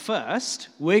First,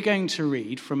 we're going to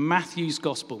read from Matthew's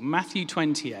Gospel, Matthew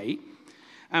 28,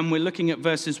 and we're looking at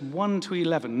verses 1 to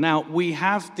 11. Now, we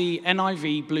have the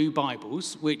NIV Blue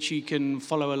Bibles, which you can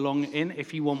follow along in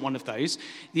if you want one of those.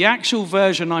 The actual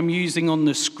version I'm using on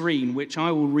the screen, which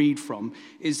I will read from,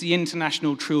 is the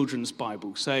International Children's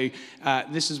Bible. So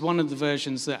this is one of the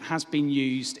versions that has been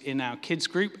used in our kids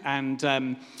group,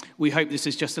 and we hope this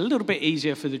is just a little bit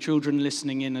easier for the children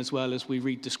listening in as well as we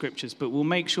read the scriptures. But we'll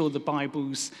make sure the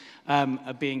Bibles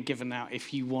are being given out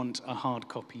if you want a hard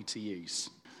copy to use.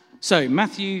 So,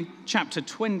 Matthew chapter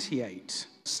 28,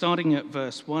 starting at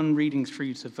verse 1, reading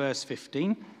through to verse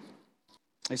 15.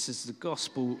 This is the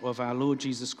gospel of our Lord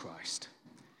Jesus Christ.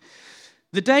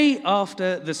 The day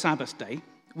after the Sabbath day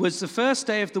was the first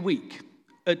day of the week.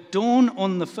 At dawn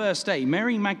on the first day,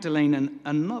 Mary Magdalene and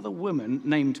another woman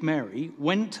named Mary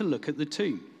went to look at the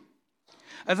tomb.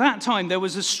 At that time, there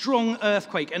was a strong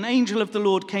earthquake. An angel of the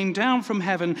Lord came down from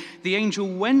heaven. The angel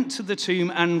went to the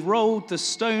tomb and rolled the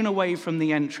stone away from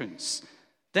the entrance.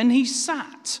 Then he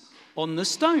sat on the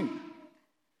stone.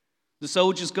 The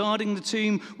soldiers guarding the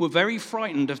tomb were very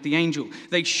frightened of the angel.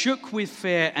 They shook with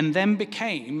fear and then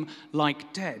became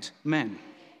like dead men.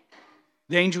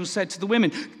 The angel said to the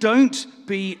women, "Don't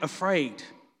be afraid.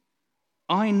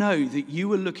 I know that you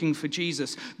were looking for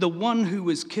Jesus, the one who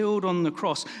was killed on the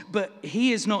cross, but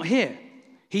he is not here.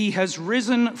 He has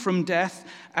risen from death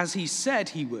as he said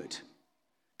he would.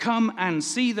 Come and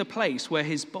see the place where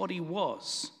his body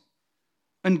was.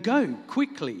 And go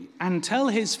quickly and tell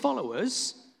his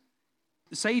followers,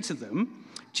 say to them,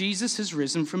 Jesus has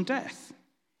risen from death.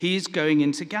 He is going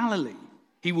into Galilee.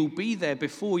 He will be there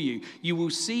before you. You will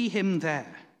see him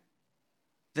there."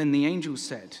 Then the angel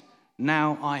said,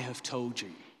 "Now I have told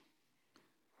you."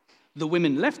 The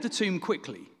women left the tomb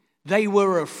quickly. They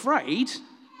were afraid,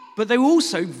 but they were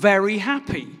also very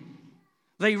happy.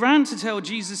 They ran to tell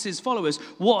Jesus' followers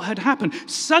what had happened.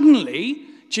 Suddenly,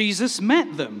 Jesus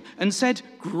met them and said,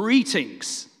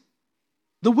 "Greetings."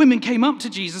 The women came up to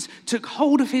Jesus, took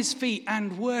hold of his feet,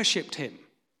 and worshipped him.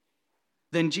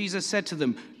 Then Jesus said to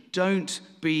them, "Don't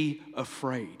be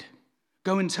afraid.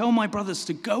 Go and tell my brothers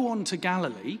to go on to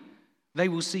Galilee. They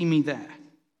will see me there."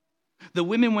 The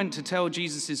women went to tell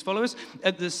Jesus' followers.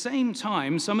 At the same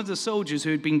time, some of the soldiers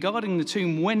who had been guarding the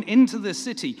tomb went into the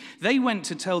city. They went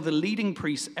to tell the leading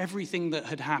priests everything that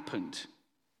had happened.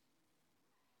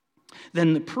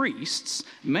 Then the priests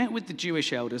met with the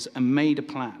Jewish elders and made a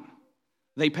plan.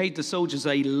 They paid the soldiers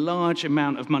a large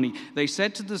amount of money. They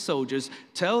said to the soldiers,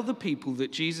 "Tell the people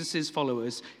that Jesus'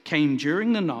 followers came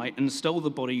during the night and stole the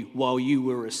body while you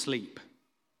were asleep.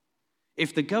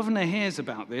 If the governor hears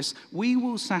about this, we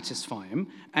will satisfy him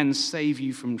and save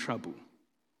you from trouble."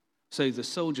 So the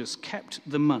soldiers kept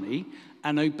the money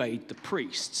and obeyed the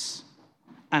priests.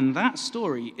 And that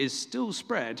story is still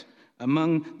spread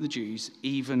among the Jews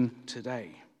even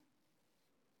today.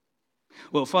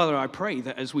 Well, Father, I pray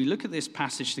that as we look at this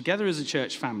passage together as a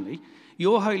church family,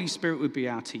 your Holy Spirit would be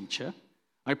our teacher.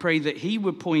 I pray that he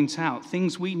would point out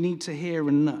things we need to hear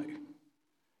and know,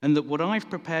 and that what I've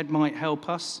prepared might help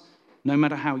us, no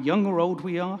matter how young or old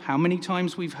we are, how many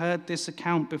times we've heard this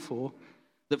account before,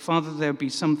 that, Father, there'll be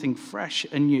something fresh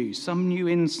and new, some new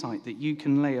insight that you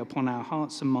can lay upon our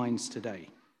hearts and minds today,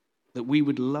 that we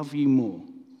would love you more.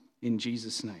 In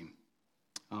Jesus' name,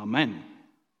 amen.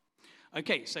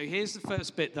 Okay, so here's the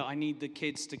first bit that I need the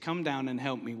kids to come down and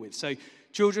help me with. So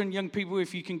children, young people,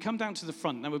 if you can come down to the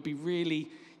front, that would be really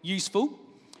useful,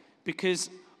 because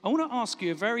I want to ask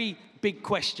you a very big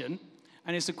question,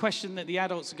 and it's a question that the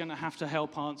adults are going to have to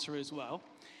help answer as well.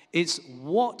 It's,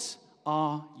 what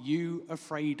are you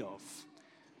afraid of?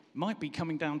 Might be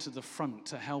coming down to the front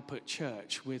to help at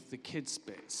church with the kids'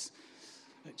 bits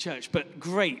at church, but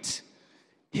great.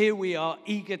 Here we are,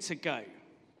 eager to go.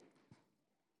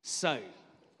 So,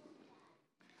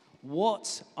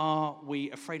 what are we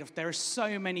afraid of? There are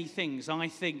so many things I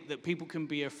think that people can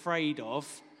be afraid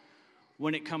of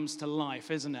when it comes to life,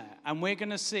 isn't it? And we're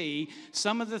going to see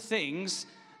some of the things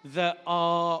that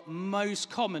are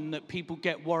most common that people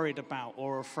get worried about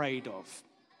or afraid of.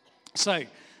 So,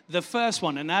 the first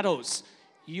one, and adults,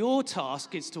 your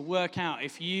task is to work out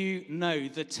if you know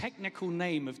the technical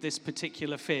name of this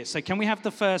particular fear. So, can we have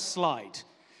the first slide?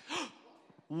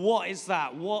 What is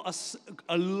that? What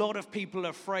a lot of people are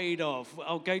afraid of.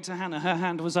 I'll go to Hannah. Her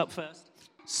hand was up first.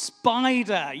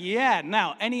 Spider. Yeah.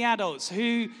 Now, any adults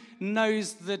who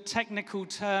knows the technical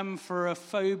term for a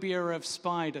phobia of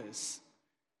spiders?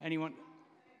 Anyone?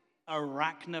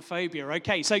 Arachnophobia.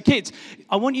 Okay. So, kids,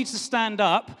 I want you to stand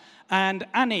up. And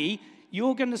Annie,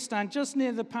 you're going to stand just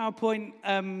near the PowerPoint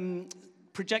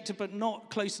projector, but not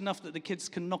close enough that the kids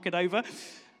can knock it over.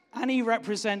 Annie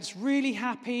represents really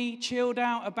happy, chilled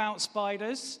out about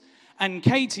spiders. And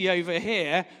Katie over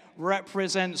here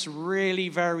represents really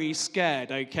very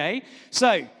scared, okay?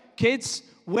 So, kids,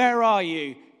 where are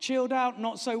you? Chilled out,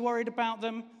 not so worried about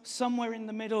them, somewhere in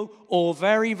the middle, or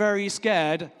very, very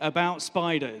scared about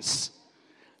spiders?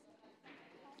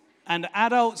 And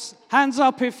adults, hands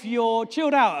up if you're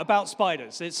chilled out about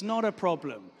spiders. It's not a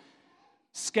problem.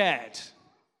 Scared.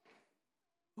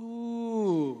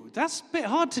 Ooh, that's a bit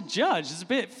hard to judge. It's a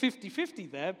bit 50-50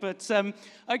 there, but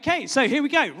okay, so here we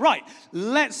go. Right,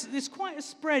 there's quite a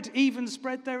even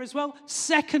spread there as well.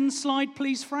 Second slide,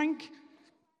 please, Frank.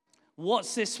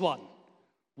 What's this one?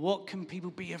 What can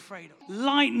people be afraid of?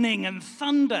 Lightning and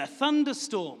thunder,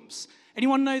 thunderstorms.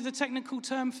 Anyone know the technical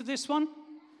term for this one?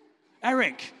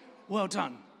 Eric, well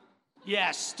done.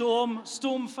 Yeah, storm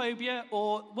phobia,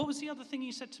 or what was the other thing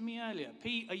you said to me earlier?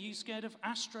 Pete, are you scared of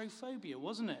astrophobia,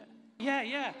 wasn't it?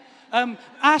 Yeah.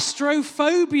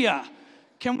 Astrophobia.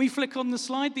 Can we flick on the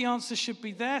slide? The answer should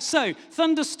be there. So,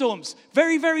 thunderstorms.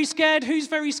 Very, very scared. Who's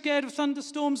very scared of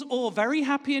thunderstorms? Or very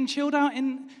happy and chilled out?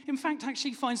 In fact,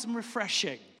 actually finds them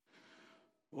refreshing.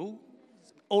 Ooh.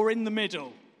 Or in the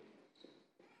middle.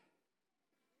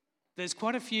 There's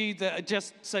quite a few that are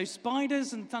just, so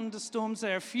spiders and thunderstorms,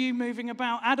 there are a few moving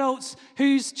about. Adults,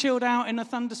 who's chilled out in a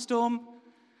thunderstorm?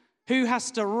 Who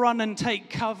has to run and take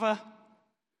cover?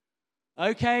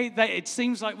 Okay, it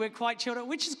seems like we're quite chilled out,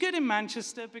 which is good in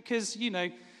Manchester because, you know,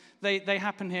 they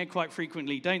happen here quite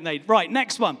frequently, don't they? Right,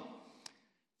 next one.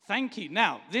 Thank you.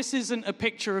 Now, this isn't a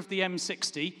picture of the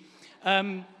M60.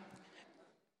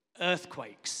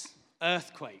 Earthquakes.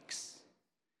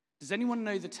 Does anyone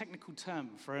know the technical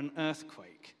term for an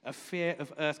earthquake? A fear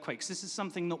of earthquakes. This is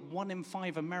something that 1 in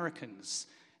 5 Americans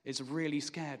is really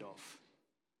scared of.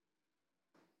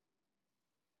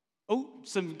 Oh,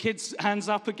 some kids' hands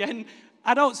up again.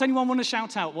 Adults, anyone want to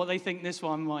shout out what they think this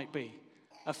one might be?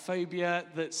 A phobia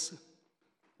that's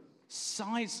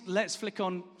let's flick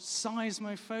on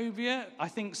seismophobia. I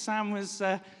think Sam was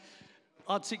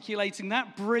articulating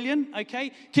that. Brilliant.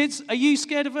 Okay. Kids, are you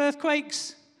scared of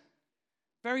earthquakes?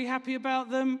 Very happy about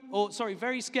them?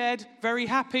 Very scared, very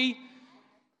happy?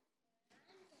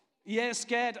 Yeah,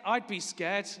 scared. I'd be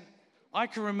scared. I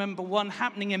can remember one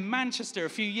happening in Manchester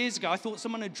a few years ago. I thought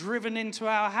someone had driven into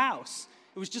our house.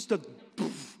 It was just a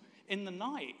poof in the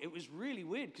night. It was really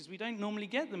weird because we don't normally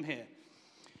get them here.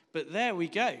 But there we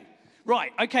go.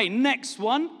 Right, okay, next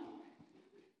one.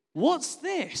 What's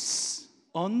this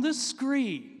on the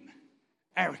screen?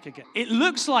 Eric again. It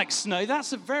looks like snow.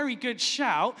 That's a very good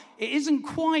shout. It isn't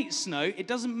quite snow. It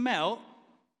doesn't melt.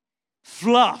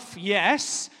 Fluff,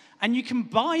 yes. And you can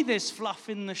buy this fluff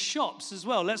in the shops as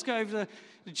well. Let's go over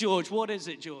to George. What is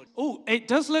it, George? Oh, it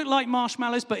does look like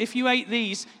marshmallows, but if you ate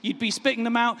these, you'd be spitting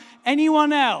them out.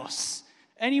 Anyone else?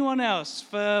 Anyone else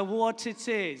for what it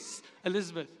is?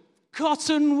 Elizabeth.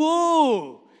 Cotton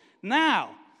wool.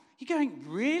 Now, you're going,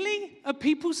 really? Are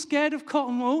people scared of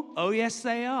cotton wool? Oh, yes,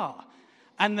 they are.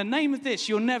 And the name of this,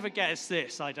 you'll never guess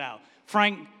this, I doubt.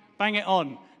 Frank, bang it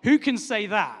on. Who can say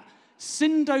that?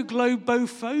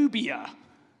 Syndoglobophobia.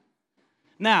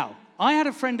 Now, I had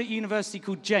a friend at university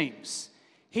called James.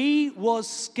 He was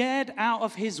scared out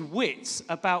of his wits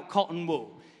about cotton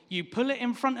wool. You pull it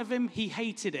in front of him, he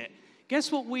hated it.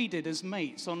 Guess what we did as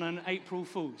mates on an April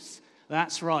Fool's?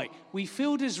 That's right. We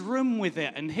filled his room with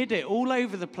it and hid it all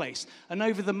over the place. And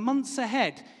over the months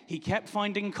ahead, he kept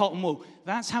finding cotton wool.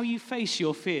 That's how you face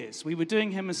your fears. We were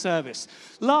doing him a service.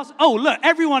 Look,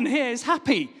 everyone here is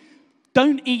happy.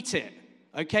 Don't eat it,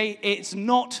 okay? It's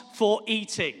not for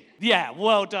eating. Yeah,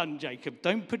 well done, Jacob.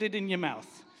 Don't put it in your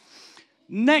mouth.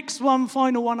 Next one,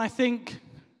 final one, I think,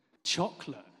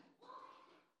 chocolate.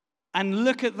 And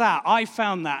look at that. I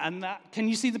found that. And that. Can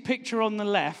you see the picture on the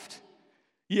left?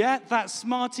 Yeah, that's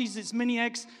Smarties, it's mini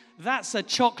eggs. That's a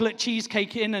chocolate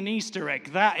cheesecake in an Easter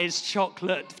egg. That is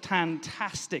chocolate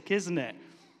fantastic, isn't it?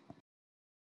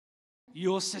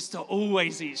 Your sister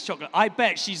always eats chocolate. I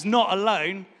bet she's not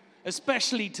alone,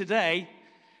 especially today.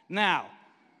 Now,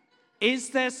 is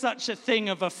there such a thing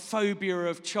of a phobia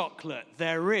of chocolate?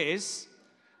 There is.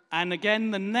 And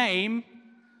again, the name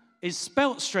is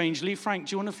spelt strangely. Frank,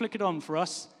 do you want to flick it on for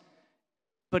us?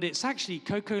 But it's actually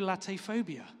cocoa latte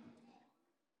phobia.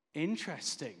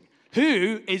 Interesting.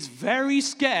 Who is very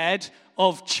scared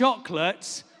of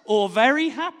chocolate or very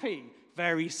happy?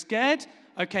 Very scared?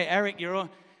 Okay, Eric,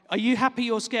 are you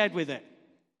happy or scared with it?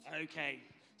 Okay,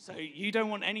 so you don't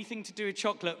want anything to do with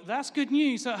chocolate. That's good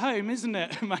news at home, isn't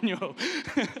it, Emmanuel?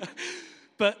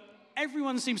 But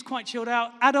everyone seems quite chilled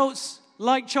out. Adults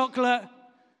like chocolate,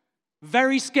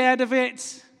 very scared of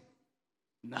it?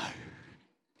 No.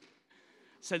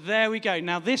 So there we go.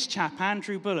 Now this chap,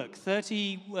 Andrew Bullock,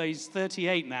 he's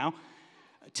 38 now,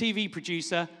 a TV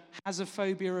producer, has a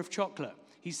phobia of chocolate.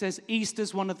 He says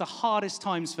Easter's one of the hardest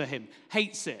times for him.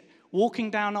 Hates it. Walking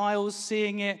down aisles,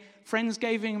 seeing it. Friends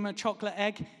gave him a chocolate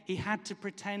egg. He had to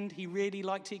pretend he really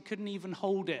liked it. He couldn't even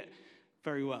hold it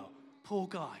very well. Poor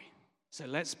guy. So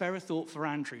let's spare a thought for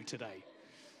Andrew today.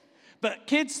 But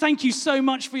kids, thank you so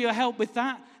much for your help with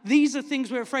that. These are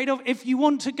things we're afraid of. If you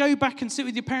want to go back and sit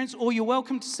with your parents, or you're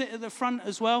welcome to sit at the front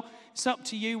as well, it's up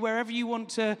to you. Wherever you want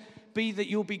to be, that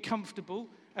you'll be comfortable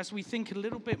as we think a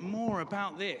little bit more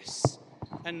about this.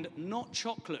 And not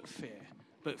chocolate fear,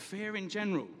 but fear in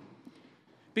general.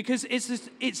 Because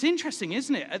it's interesting,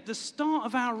 isn't it? At the start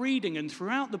of our reading and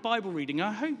throughout the Bible reading,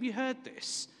 I hope you heard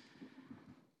this,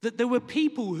 that there were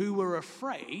people who were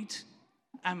afraid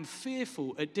and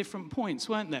fearful at different points,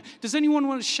 weren't there? Does anyone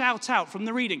want to shout out from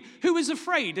the reading? Who was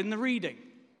afraid in the reading?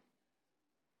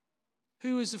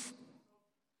 Who was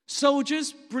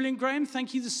soldiers? Brilliant, Graham.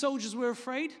 Thank you. The soldiers were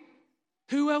afraid.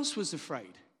 Who else was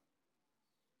afraid?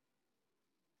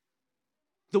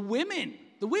 The women.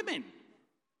 The women.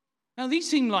 Now, these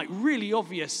seem like really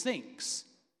obvious things,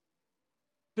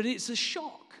 but it's a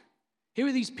shock. Here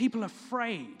are these people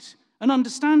afraid. And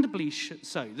understandably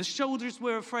so. The soldiers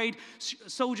were afraid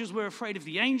of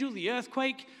the angel, the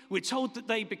earthquake. We're told that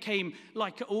they became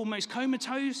like almost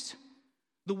comatose.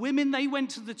 The women, they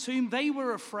went to the tomb, they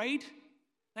were afraid.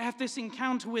 They have this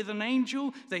encounter with an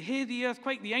angel. They hear the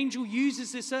earthquake. The angel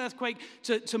uses this earthquake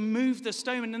to move the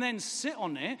stone and then sit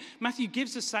on it. Matthew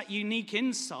gives us that unique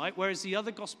insight, whereas the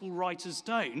other gospel writers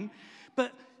don't.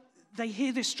 But they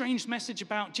hear this strange message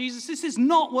about Jesus. This is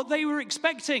not what they were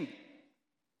expecting.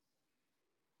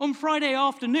 On Friday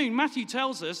afternoon, Matthew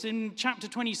tells us in chapter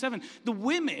 27, the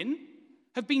women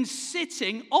have been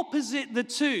sitting opposite the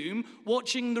tomb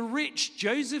watching the rich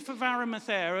Joseph of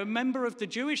Arimathea, a member of the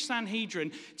Jewish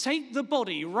Sanhedrin, take the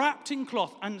body wrapped in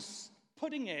cloth and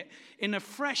putting it in a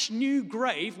fresh new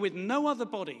grave with no other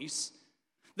bodies.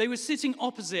 They were sitting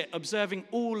opposite, observing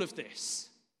all of this.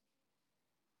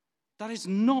 That is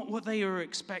not what they were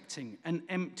expecting, an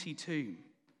empty tomb.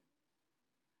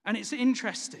 And it's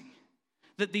interesting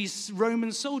that these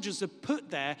Roman soldiers are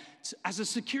put there as a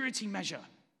security measure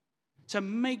to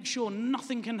make sure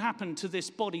nothing can happen to this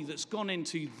body that's gone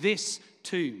into this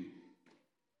tomb.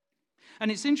 And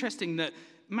it's interesting that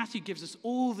Matthew gives us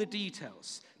all the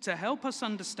details to help us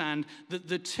understand that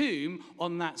the tomb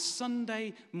on that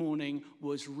Sunday morning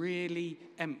was really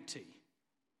empty.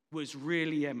 Was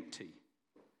really empty.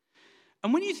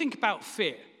 And when you think about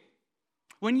fear,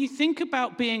 when you think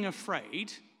about being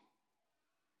afraid,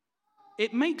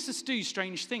 it makes us do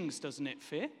strange things, doesn't it,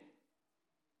 fear?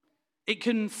 It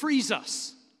can freeze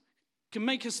us. It can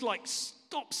make us like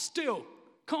stop still,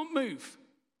 can't move,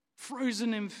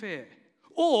 frozen in fear.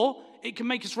 Or it can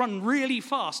make us run really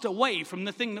fast away from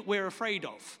the thing that we're afraid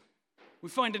of. We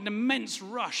find an immense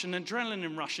rush, an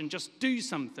adrenaline rush, and just do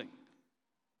something.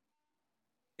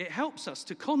 It helps us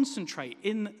to concentrate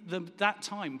in that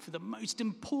time for the most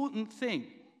important thing,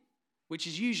 which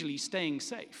is usually staying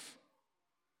safe.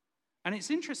 And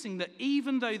it's interesting that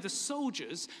even though the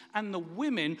soldiers and the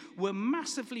women were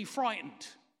massively frightened,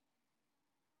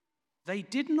 they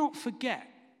did not forget,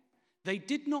 they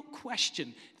did not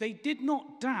question, they did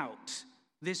not doubt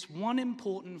this one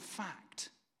important fact.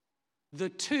 The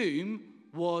tomb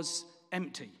was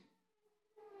empty.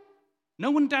 No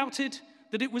one doubted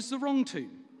that it was the wrong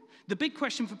tomb. The big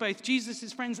question for both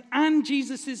Jesus' friends and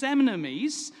Jesus'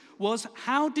 enemies was,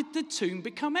 how did the tomb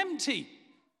become empty?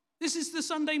 This is the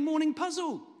Sunday morning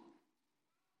puzzle.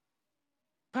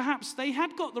 Perhaps they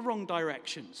had got the wrong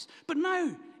directions. But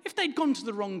no, if they'd gone to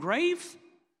the wrong grave,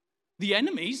 the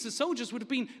enemies, the soldiers, would have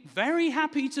been very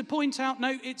happy to point out,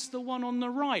 no, it's the one on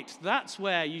the right. That's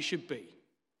where you should be.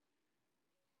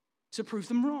 To prove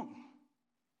them wrong.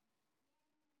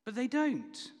 But they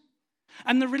don't.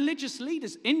 And the religious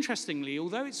leaders, interestingly,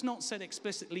 although it's not said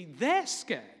explicitly, they're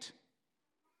scared.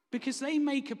 Because they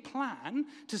make a plan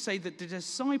to say that the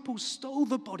disciples stole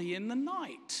the body in the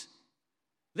night.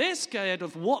 They're scared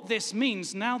of what this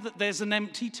means now that there's an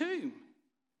empty tomb.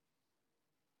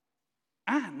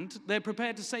 And they're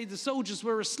prepared to say the soldiers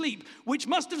were asleep, which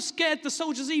must have scared the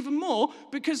soldiers even more,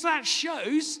 because that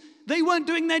shows they weren't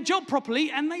doing their job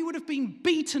properly, and they would have been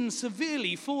beaten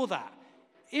severely for that,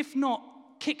 if not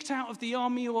kicked out of the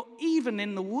army, or even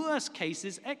in the worst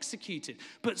cases executed,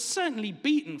 but certainly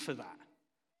beaten for that.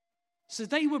 So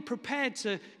they were prepared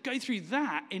to go through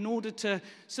that in order to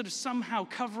sort of somehow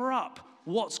cover up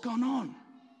what's gone on.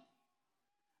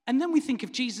 And then we think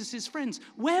of Jesus' friends.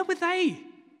 Where were they?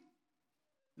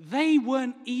 They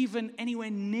weren't even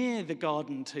anywhere near the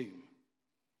garden tomb.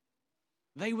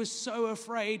 They were so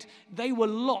afraid. They were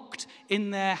locked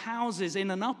in their houses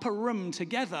in an upper room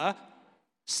together,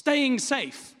 staying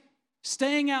safe,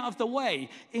 staying out of the way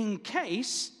in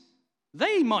case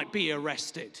they might be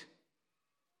arrested.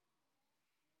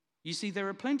 You see, there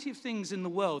are plenty of things in the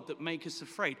world that make us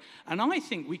afraid. And I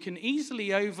think we can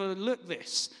easily overlook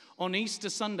this on Easter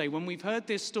Sunday when we've heard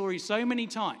this story so many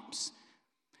times.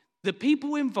 The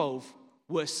people involved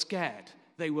were scared.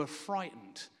 They were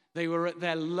frightened. They were at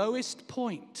their lowest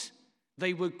point.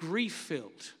 They were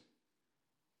grief-filled.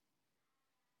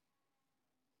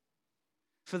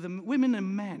 For the women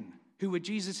and men who were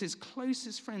Jesus'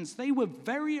 closest friends, they were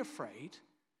very afraid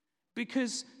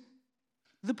because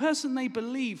the person they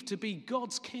believed to be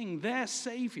God's king, their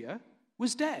savior,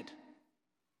 was dead.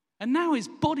 And now his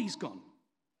body's gone.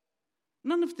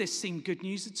 None of this seemed good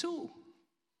news at all.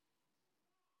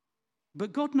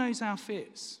 But God knows our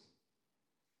fears.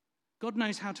 God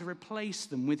knows how to replace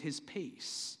them with his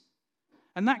peace.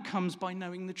 And that comes by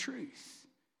knowing the truth,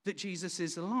 that Jesus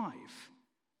is alive.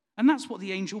 And that's what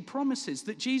the angel promises,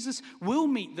 that Jesus will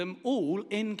meet them all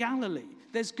in Galilee.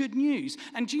 There's good news.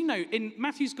 And do you know, in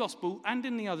Matthew's gospel and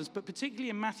in the others, but particularly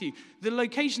in Matthew, the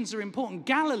locations are important.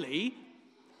 Galilee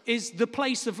is the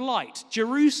place of light.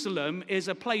 Jerusalem is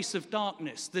a place of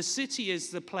darkness. The city is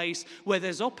the place where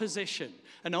there's opposition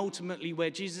and ultimately where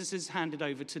Jesus is handed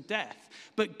over to death.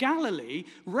 But Galilee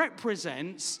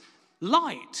represents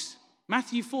light.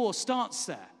 Matthew 4 starts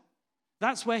there.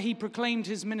 That's where he proclaimed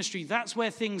his ministry. That's where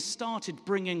things started,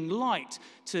 bringing light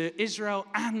to Israel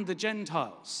and the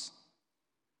Gentiles.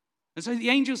 And so the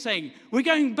angel's saying, we're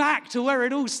going back to where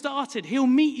it all started. He'll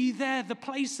meet you there, the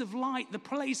place of light, the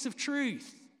place of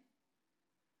truth.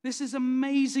 This is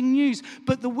amazing news.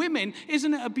 But the women,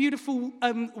 isn't it a beautiful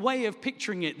way of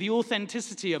picturing it, the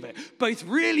authenticity of it? Both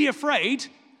really afraid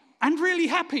and really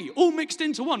happy, all mixed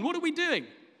into one. What are we doing?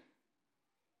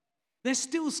 They're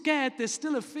still scared, there's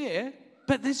still a fear,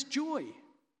 but there's joy.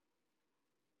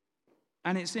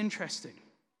 And it's interesting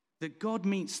that God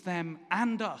meets them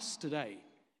and us today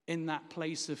in that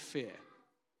place of fear,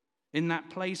 in that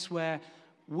place where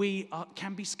we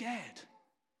can be scared,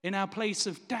 in our place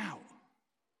of doubt,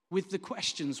 with the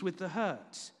questions, with the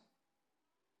hurt.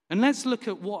 And let's look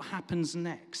at what happens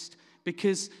next,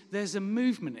 because there's a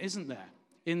movement, isn't there,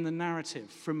 in the narrative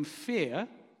from fear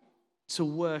to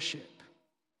worship.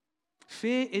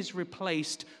 Fear is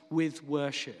replaced with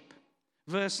worship.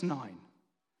 Verse 9.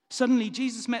 Suddenly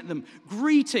Jesus met them.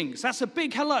 Greetings. That's a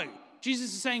big hello.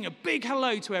 Jesus is saying a big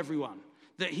hello to everyone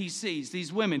that he sees,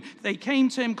 these women. They came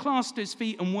to him, clasped his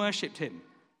feet, and worshipped him.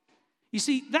 You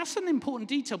see, that's an important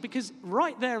detail because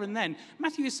right there and then,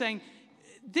 Matthew is saying,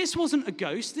 this wasn't a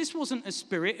ghost, this wasn't a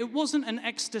spirit, it wasn't an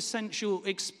existential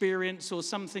experience or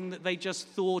something that they just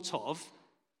thought of.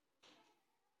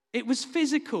 It was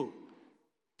physical.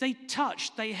 They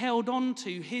touched, they held on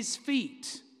to his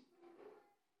feet.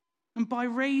 And by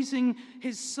raising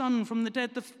his son from the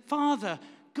dead,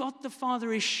 God the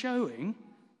Father is showing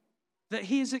that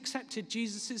he has accepted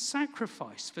Jesus'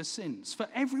 sacrifice for sins, for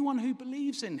everyone who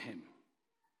believes in him.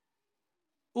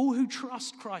 All who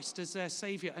trust Christ as their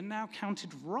Savior are now counted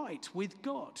right with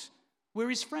God. We're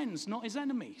his friends, not his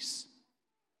enemies.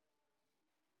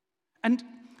 And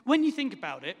when you think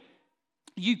about it,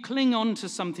 you cling on to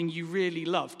something you really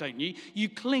love, don't you? You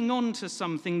cling on to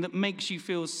something that makes you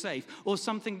feel safe or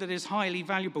something that is highly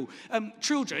valuable.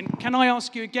 Children, can I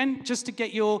ask you again, just to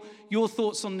get your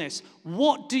thoughts on this?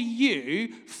 What do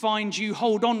you find you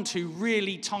hold on to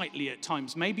really tightly at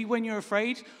times? Maybe when you're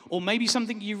afraid, or maybe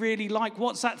something you really like.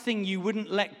 What's that thing you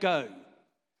wouldn't let go?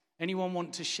 Anyone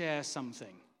want to share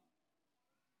something?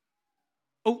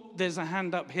 Oh, there's a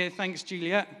hand up here. Thanks,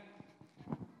 Juliet.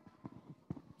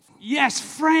 Yes,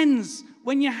 friends.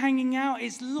 When you're hanging out,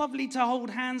 it's lovely to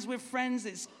hold hands with friends.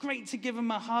 It's great to give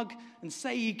them a hug and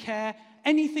say you care.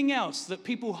 Anything else that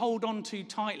people hold on to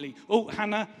tightly? Oh,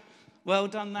 Hannah, well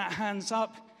done, that hand's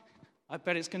up. I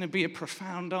bet it's going to be a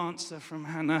profound answer from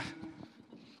Hannah.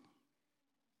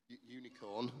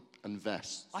 Unicorn and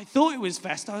vest. I thought it was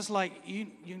vest. I was like,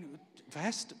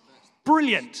 vest?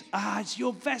 Brilliant. It's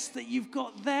your vest that you've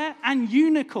got there and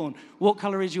unicorn. What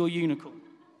color is your unicorn?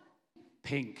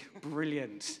 Pink.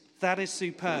 Brilliant. That is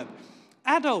superb.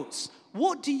 Adults,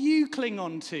 what do you cling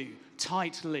on to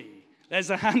tightly?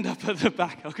 There's a hand up at the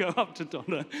back. I'll go up to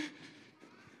Donna.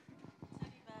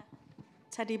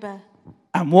 Teddy bear.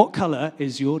 And what colour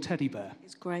is your teddy bear?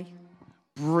 It's grey.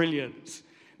 Brilliant.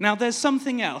 Now, there's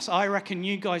something else I reckon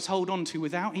you guys hold on to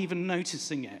without even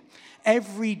noticing it.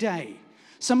 Every day,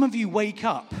 some of you wake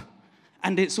up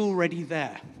and it's already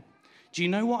there. Do you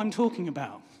know what I'm talking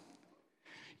about?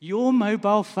 Your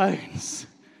mobile phones.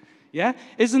 Yeah?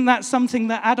 Isn't that something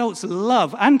that adults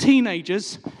love and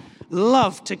teenagers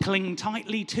love to cling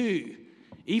tightly to,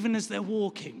 even as they're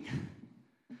walking?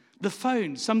 The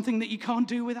phone, something that you can't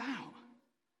do without.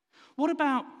 What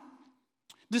about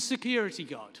the security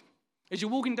guard? As you're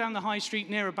walking down the high street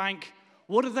near a bank,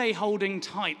 what are they holding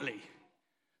tightly?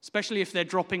 Especially if they're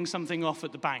dropping something off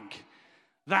at the bank.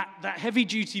 That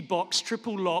heavy-duty box,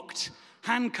 triple locked,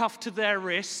 handcuffed to their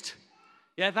wrist.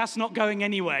 Yeah, that's not going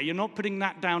anywhere. You're not putting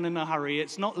that down in a hurry.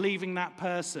 It's not leaving that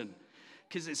person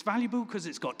because it's valuable, because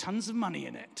it's got tons of money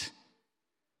in it.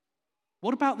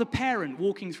 What about the parent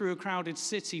walking through a crowded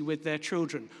city with their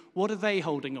children? What are they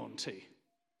holding on to?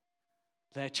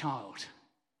 Their child.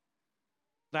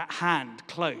 That hand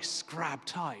close, grab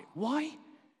tight. Why?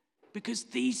 Because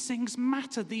these things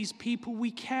matter, these people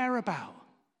we care about.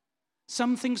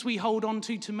 Some things we hold on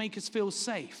to make us feel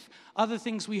safe. Other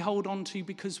things we hold on to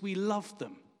because we love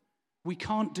them. We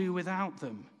can't do without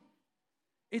them.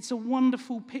 It's a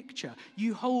wonderful picture.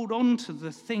 You hold on to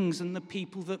the things and the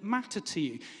people that matter to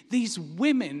you. These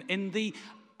women, in the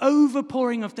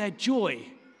overpouring of their joy,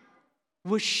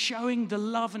 were showing the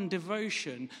love and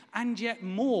devotion, and yet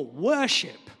more,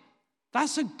 worship.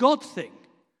 That's a God thing.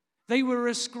 They were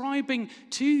ascribing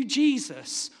to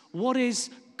Jesus what is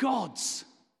God's.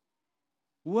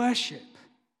 Worship.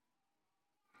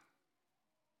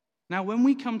 Now, when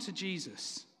we come to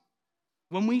Jesus,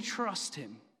 when we trust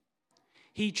him,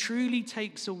 he truly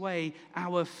takes away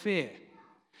our fear.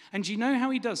 And do you know how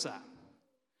he does that?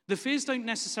 The fears don't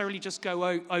necessarily just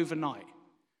go overnight.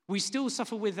 We still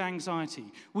suffer with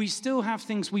anxiety. We still have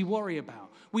things we worry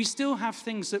about. We still have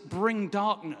things that bring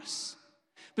darkness.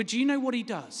 But do you know what he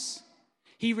does?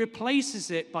 He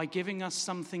replaces it by giving us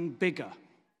something bigger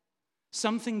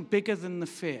than the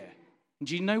fear. And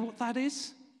do you know what that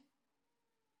is?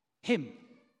 Him.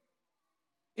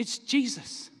 It's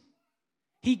Jesus.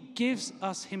 He gives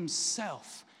us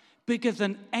himself, bigger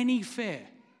than any fear,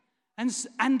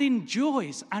 and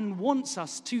enjoys and wants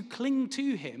us to cling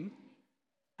to him.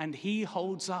 And he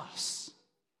holds us.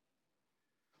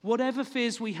 Whatever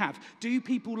fears we have, do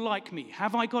people like me?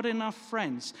 Have I got enough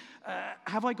friends?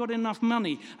 Have I got enough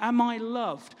money? Am I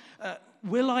loved?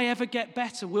 Will I ever get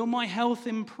better? Will my health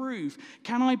improve?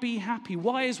 Can I be happy?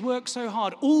 Why is work so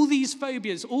hard? All these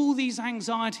phobias, all these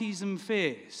anxieties and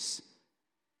fears.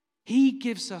 He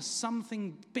gives us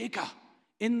something bigger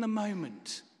in the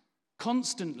moment,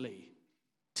 constantly,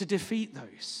 to defeat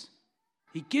those.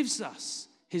 He gives us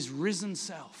his risen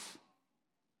self.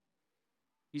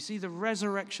 You see, the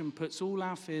resurrection puts all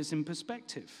our fears in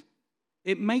perspective.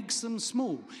 It makes them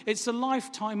small. It's a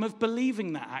lifetime of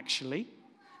believing that, actually,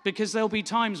 because there'll be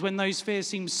times when those fears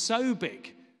seem so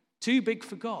big, too big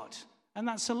for God, and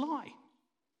that's a lie.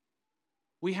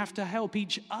 We have to help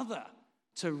each other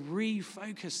to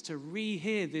refocus, to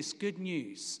rehear this good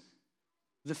news.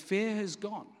 The fear has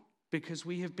gone because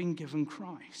we have been given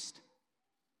Christ.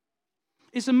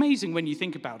 It's amazing when you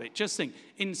think about it. Just think,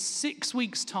 in 6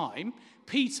 weeks' time,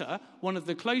 Peter, one of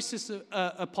the closest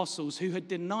apostles who had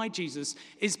denied Jesus,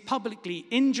 is publicly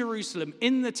in Jerusalem,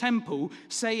 in the temple,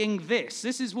 saying this.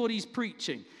 This is what he's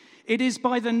preaching. It is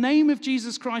by the name of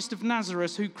Jesus Christ of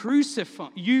Nazareth, who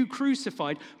you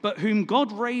crucified, but whom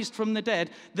God raised from the dead,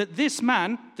 that this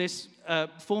man, this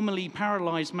formerly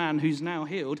paralyzed man who's now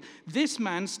healed, this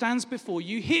man stands before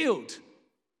you healed.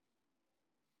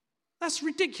 That's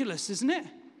ridiculous, isn't it?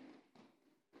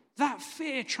 That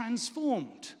fear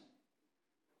transformed.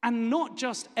 And not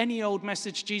just any old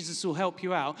message, Jesus will help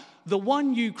you out. The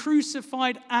one you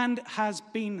crucified and has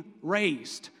been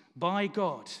raised by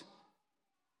God.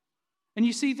 And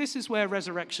you see, this is where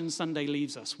Resurrection Sunday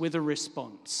leaves us, with a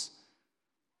response.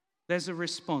 There's a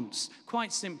response.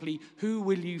 Quite simply, who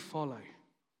will you follow?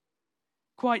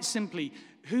 Quite simply,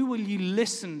 who will you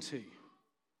listen to?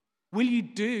 Will you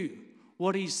do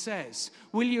what he says?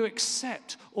 Will you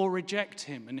accept or reject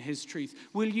him and his truth?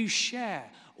 Will you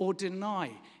share or deny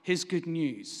his good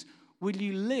news? Will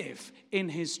you live in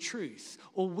his truth?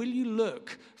 Or will you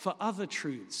look for other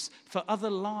truths, for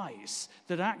other lies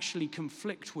that actually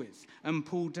conflict with and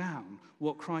pull down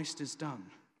what Christ has done?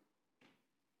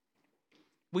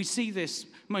 We see this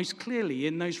most clearly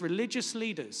in those religious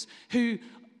leaders who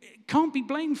can't be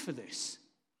blamed for this.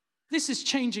 This is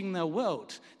changing their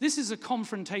world. This is a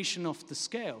confrontation off the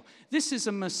scale. This is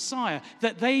a Messiah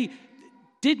that they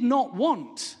did not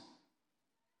want,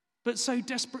 but so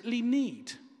desperately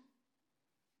need.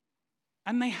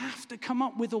 And they have to come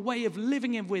up with a way of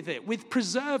living with it, with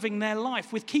preserving their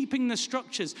life, with keeping the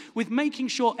structures, with making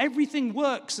sure everything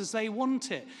works as they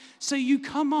want it. So you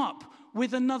come up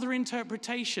with another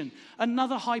interpretation,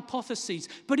 another hypothesis,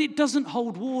 but it doesn't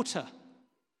hold water.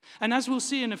 And as we'll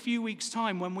see in a few weeks'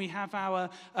 time when we have our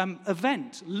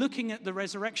event looking at the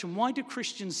resurrection, why do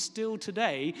Christians still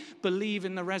today believe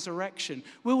in the resurrection?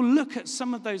 We'll look at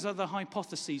some of those other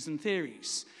hypotheses and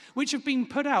theories, which have been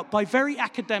put out by very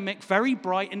academic, very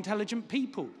bright, intelligent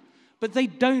people, but they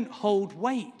don't hold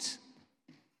weight.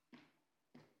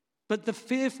 But the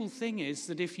fearful thing is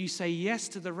that if you say yes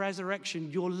to the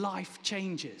resurrection, your life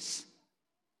changes.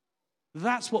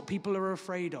 That's what people are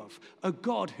afraid of. A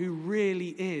God who really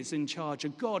is in charge, a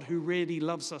God who really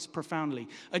loves us profoundly,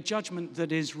 a judgment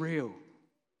that is real.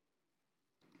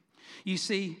 You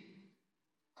see,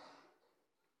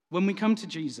 when we come to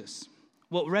Jesus,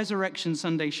 what Resurrection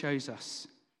Sunday shows us,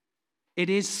 it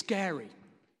is scary.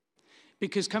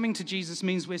 Because coming to Jesus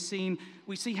means we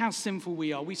see how sinful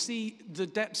we are. We see the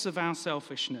depths of our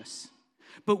selfishness.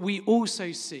 But we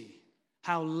also see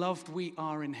how loved we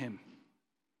are in him.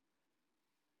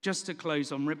 Just to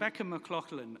close on, Rebecca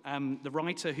McLaughlin, the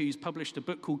writer who's published a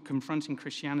book called Confronting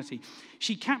Christianity,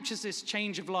 she captures this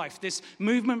change of life, this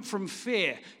movement from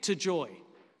fear to joy,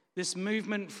 this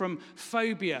movement from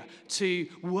phobia to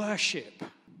worship.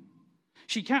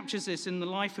 She captures this in the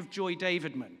life of Joy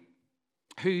Davidman,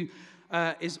 who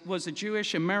was a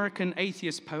Jewish American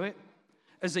atheist poet.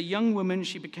 As a young woman,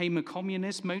 she became a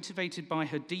communist, motivated by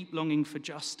her deep longing for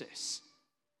justice.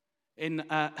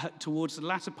 Towards the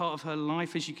latter part of her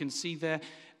life, as you can see there,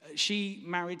 she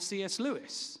married C.S.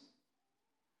 Lewis.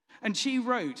 And she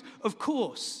wrote, "Of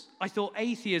course, I thought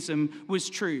atheism was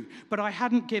true, but I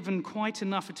hadn't given quite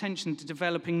enough attention to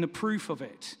developing the proof of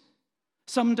it.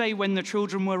 Someday when the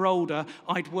children were older,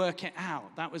 I'd work it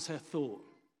out." That was her thought.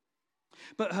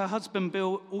 But her husband,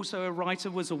 Bill, also a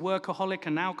writer, was a workaholic,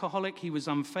 an alcoholic. He was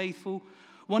unfaithful.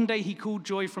 One day he called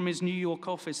Joy from his New York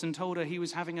office and told her he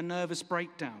was having a nervous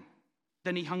breakdown.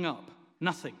 Then he hung up.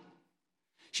 Nothing.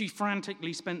 She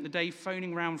frantically spent the day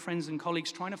phoning around friends and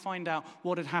colleagues trying to find out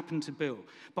what had happened to Bill.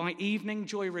 By evening,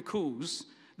 Joy recalls,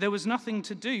 there was nothing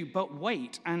to do but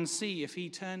wait and see if he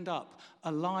turned up,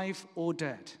 alive or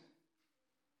dead.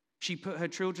 She put her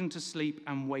children to sleep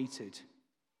and waited.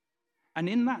 And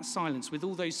in that silence, with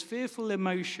all those fearful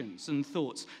emotions and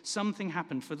thoughts, something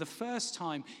happened. For the first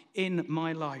time in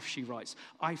my life, she writes,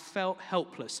 I felt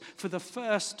helpless. For the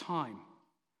first time,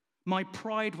 my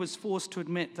pride was forced to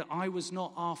admit that I was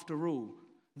not, after all,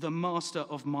 the master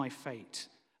of my fate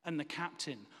and the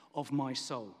captain of my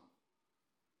soul.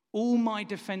 All my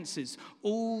defenses,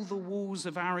 all the walls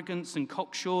of arrogance and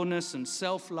cocksureness and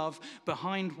self-love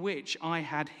behind which I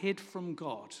had hid from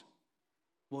God,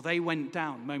 well, they went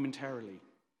down momentarily,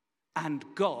 and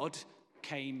God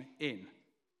came in.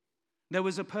 There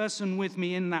was a person with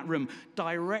me in that room,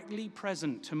 directly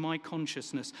present to my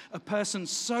consciousness, a person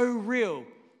so real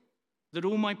that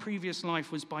all my previous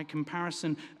life was, by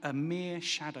comparison, a mere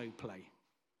shadow play.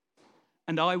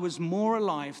 And I was more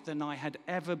alive than I had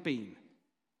ever been.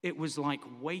 It was like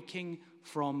waking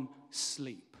from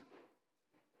sleep.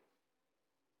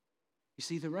 You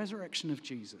see, the resurrection of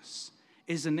Jesus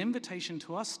is an invitation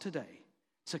to us today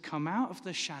to come out of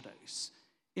the shadows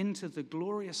into the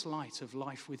glorious light of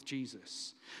life with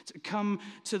Jesus, to come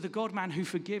to the God-man who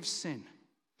forgives sin,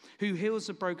 who heals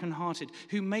the brokenhearted,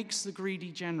 who makes the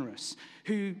greedy generous,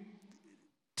 who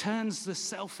turns the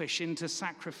selfish into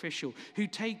sacrificial, who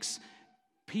takes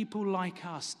people like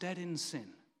us dead in sin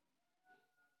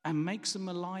and makes them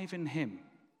alive in him,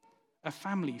 a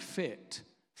family fit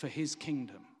for his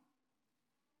kingdom.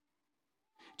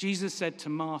 Jesus said to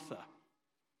Martha,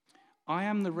 I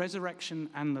am the resurrection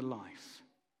and the life.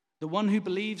 The one who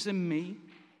believes in me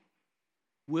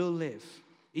will live,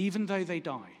 even though they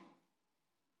die.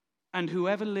 And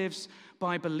whoever lives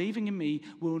by believing in me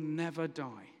will never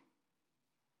die.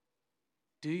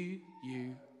 Do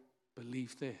you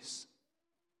believe this?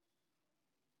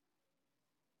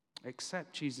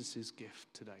 Accept Jesus'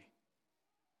 gift today.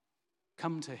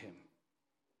 Come to him.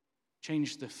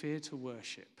 Change the fear to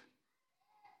worship.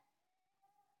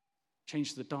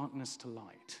 Change the darkness to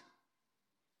light.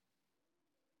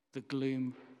 The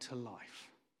gloom to life.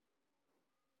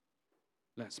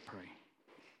 Let's pray.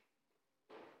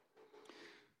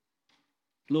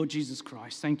 Lord Jesus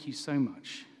Christ, thank you so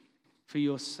much for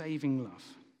your saving love.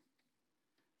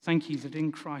 Thank you that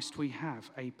in Christ we have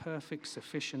a perfect,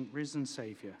 sufficient, risen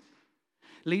Savior.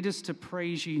 Lead us to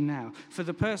praise you now for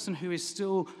the person who is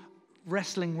still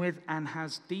wrestling with and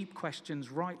has deep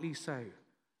questions, rightly so,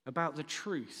 about the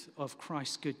truth of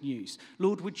Christ's good news.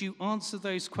 Lord, would you answer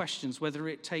those questions, whether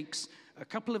it takes a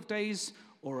couple of days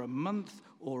or a month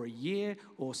or a year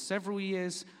or several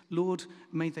years. Lord,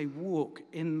 may they walk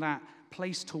in that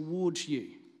place towards you.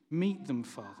 Meet them,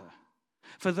 Father.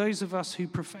 For those of us who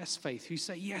profess faith, who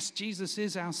say, yes, Jesus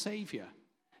is our Savior,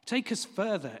 Take us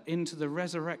further into the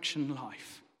resurrection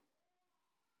life.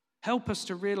 Help us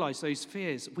to realize those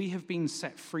fears we have been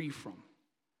set free from.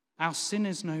 Our sin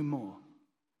is no more.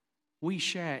 We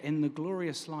share in the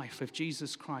glorious life of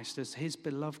Jesus Christ as his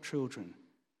beloved children.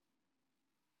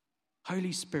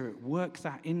 Holy Spirit, work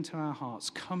that into our hearts.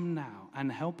 Come now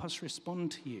and help us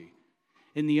respond to you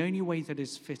in the only way that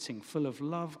is fitting, full of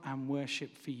love and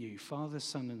worship for you, Father,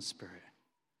 Son, and Spirit.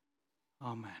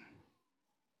 Amen.